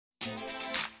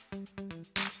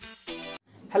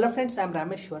Hello friends, I am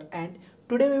Rameshwar and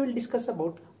today we will discuss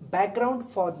about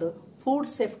background for the Food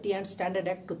Safety and Standard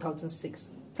Act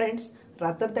 2006. Friends,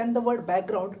 rather than the word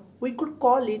background, we could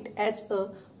call it as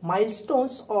a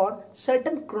milestones or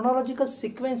certain chronological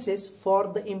sequences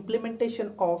for the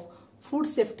implementation of Food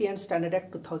Safety and Standard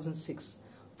Act 2006.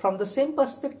 From the same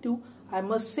perspective, I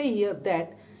must say here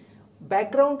that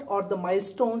background or the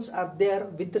milestones are there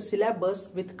with the syllabus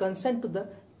with consent to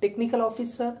the technical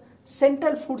officer,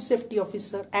 Central Food Safety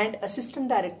Officer and Assistant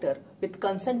Director with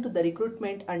consent to the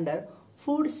recruitment under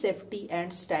Food Safety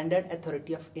and Standard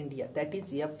Authority of India, that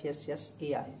is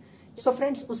FSSAI. So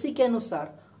friends, उसी के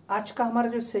अनुसार आज का हमारा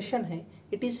जो session है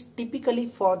it is typically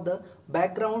for the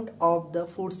background of the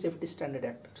Food Safety Standard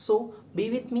Act. So be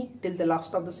with me till the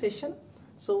last of the session.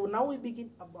 So now we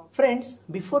begin about. Friends,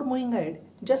 before moving ahead,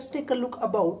 just take a look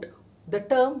about the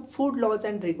term food laws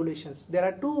and regulations. There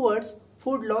are two words,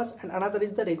 food laws and another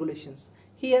is the regulations.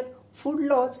 Here, food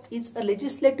laws is a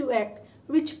legislative act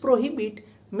which prohibit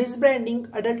misbranding,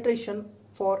 adulteration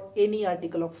for any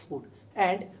article of food.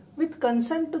 And with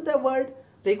consent to the word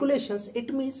regulations,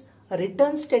 it means a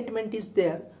written statement is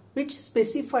there which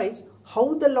specifies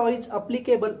how the law is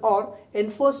applicable or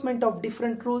enforcement of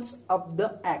different rules of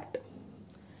the act.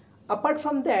 Apart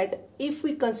from that, if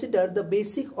we consider the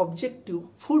basic objective,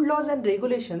 food laws and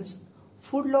regulations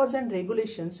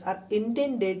are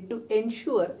intended to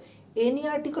ensure any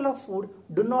article of food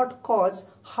do not cause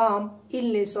harm,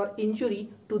 illness or injury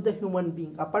to the human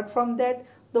being. Apart from that,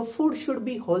 the food should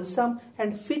be wholesome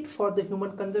and fit for the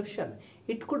human consumption.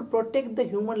 It could protect the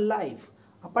human life.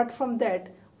 Apart from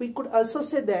that, we could also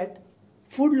say that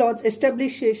food laws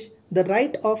establishes the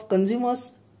right of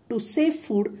consumers to safe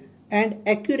food and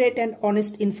accurate and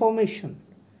honest information.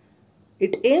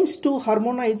 It aims to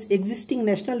harmonize existing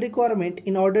national requirement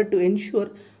in order to ensure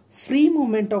free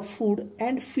movement of food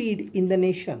and feed in the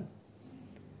nation.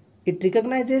 It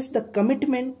recognizes the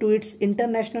commitment to its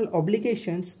international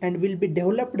obligations and will be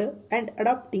developed and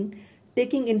adopting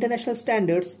taking international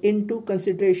standards into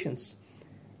considerations.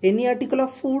 Any article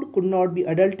of food could not be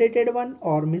adulterated one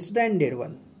or misbranded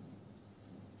one.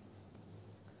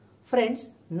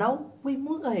 Friends, now we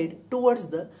move ahead towards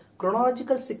the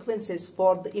chronological sequences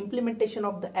for the implementation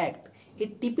of the Act.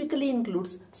 It typically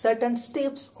includes certain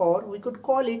steps, or we could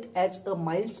call it as a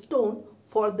milestone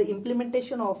for the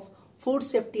implementation of Food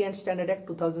Safety and Standard Act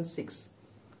 2006.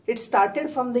 It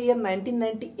started from the year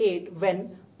 1998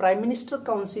 when Prime Minister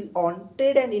Council on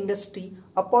Trade and Industry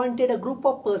appointed a group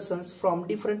of persons from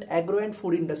different agro and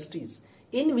food industries,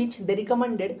 in which they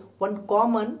recommended one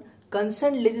common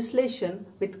consent legislation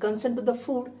with consent to the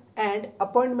food and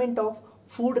appointment of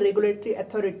food regulatory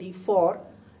authority for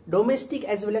domestic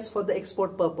as well as for the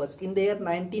export purpose in the year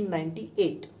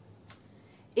 1998.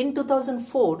 In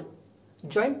 2004,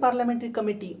 Joint Parliamentary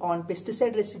Committee on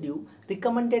Pesticide Residue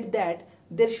recommended that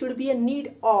there should be a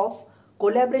need of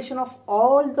collaboration of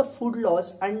all the food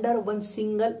laws under one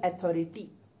single authority.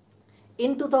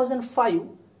 In 2005,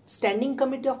 Standing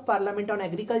Committee of Parliament on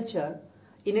Agriculture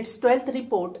in its 12th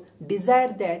report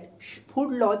desired that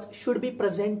food laws should be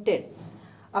presented.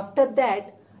 After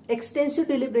that, extensive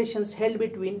deliberations held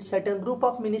between certain group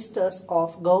of ministers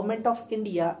of Government of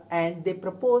India and they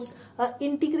proposed an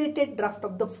integrated draft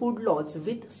of the food laws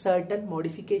with certain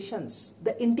modifications.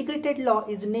 The integrated law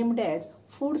is named as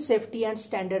Food Safety and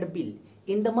Standard Bill.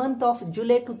 In the month of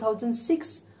July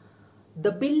 2006,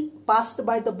 the bill passed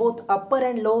by the both upper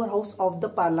and lower house of the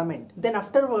parliament. Then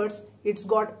afterwards, it's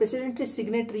got presidential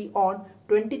signatory on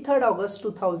 23rd August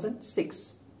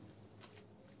 2006.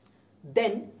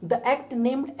 Then the act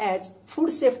named as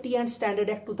Food Safety and Standard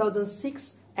Act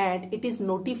 2006 and it is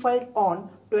notified on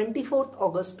 24th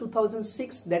August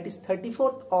 2006, that is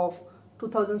 34th of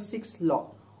 2006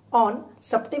 law. On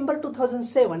September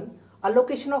 2007,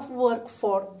 allocation of work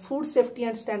for Food Safety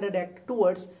and Standard Act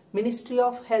towards Ministry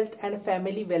of Health and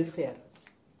Family Welfare.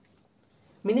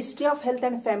 Ministry of Health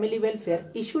and Family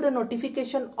Welfare issued a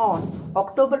notification on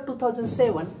October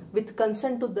 2007 with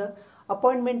consent to the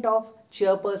appointment of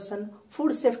chairperson,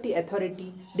 Food Safety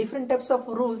Authority, different types of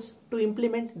rules to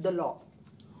implement the law.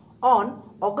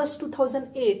 On August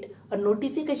 2008, a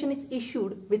notification is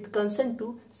issued with consent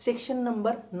to section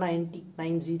number 90.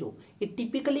 It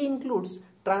typically includes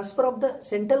transfer of the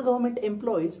central government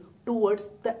employees towards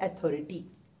the authority.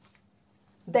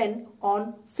 Then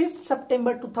on 5th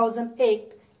September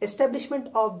 2008, establishment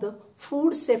of the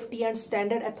Food Safety and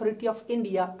Standard Authority of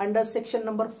India under section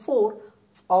number 4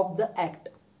 of the Act.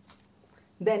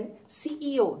 Then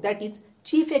CEO, that is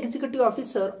Chief Executive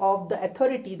Officer of the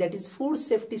authority, that is Food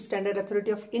Safety Standard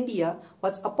Authority of India,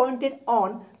 was appointed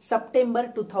on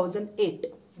September 2008.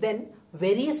 Then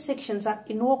various sections are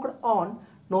invoked on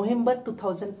November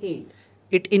 2008.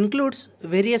 It includes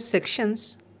various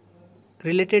sections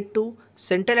related to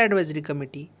Central Advisory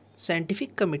Committee,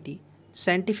 Scientific Committee,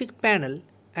 Scientific Panel,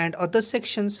 and other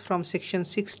sections from section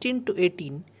 16 to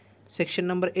 18, section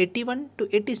number 81 to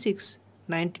 86,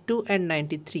 92 and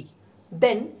 93.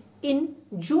 Then in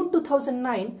June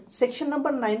 2009, section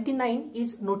number 99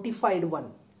 is notified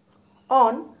one.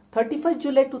 On 31st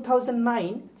July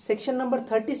 2009, section number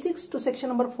 36 to section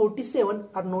number 47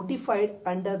 are notified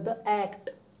under the Act.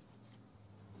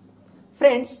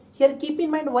 Friends, here keep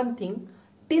in mind one thing,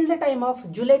 till the time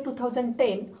of July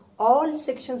 2010, all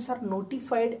sections are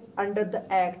notified under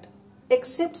the Act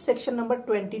except section number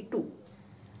 22.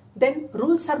 Then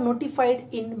rules are notified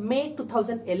in May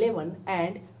 2011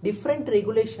 and different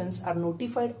regulations are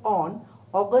notified on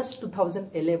August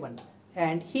 2011.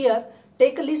 And here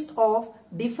take a list of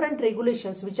different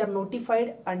regulations which are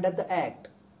notified under the Act.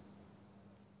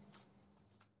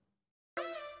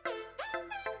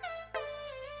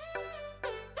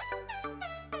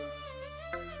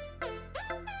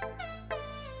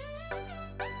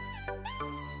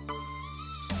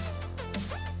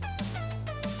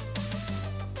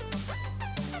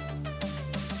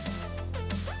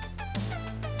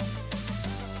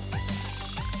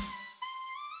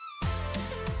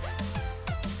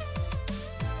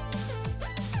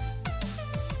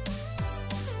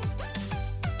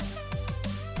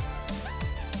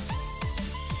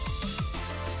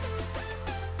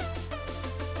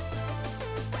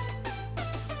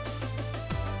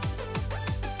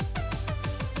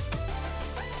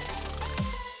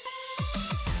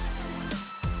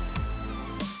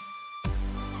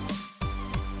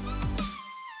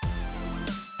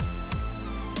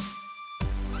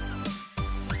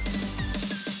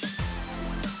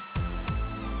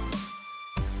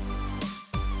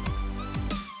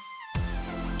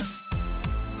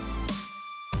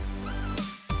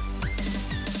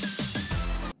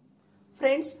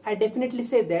 Friends, I definitely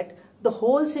say that the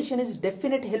whole session is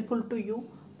definitely helpful to you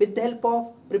with the help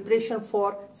of preparation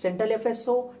for Central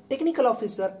FSO, Technical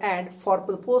Officer and for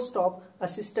the post of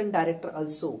Assistant Director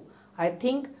also. I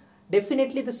think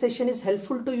definitely the session is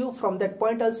helpful to you from that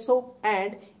point also,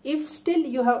 and if still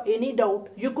you have any doubt,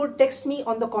 you could text me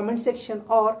on the comment section,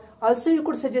 or also you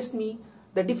could suggest me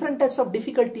the different types of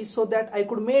difficulties so that I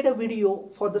could make a video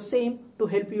for the same to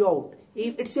help you out.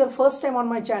 If it's your first time on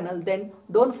my channel, then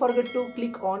don't forget to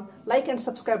click on like and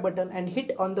subscribe button and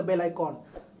hit on the bell icon.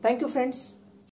 Thank you friends.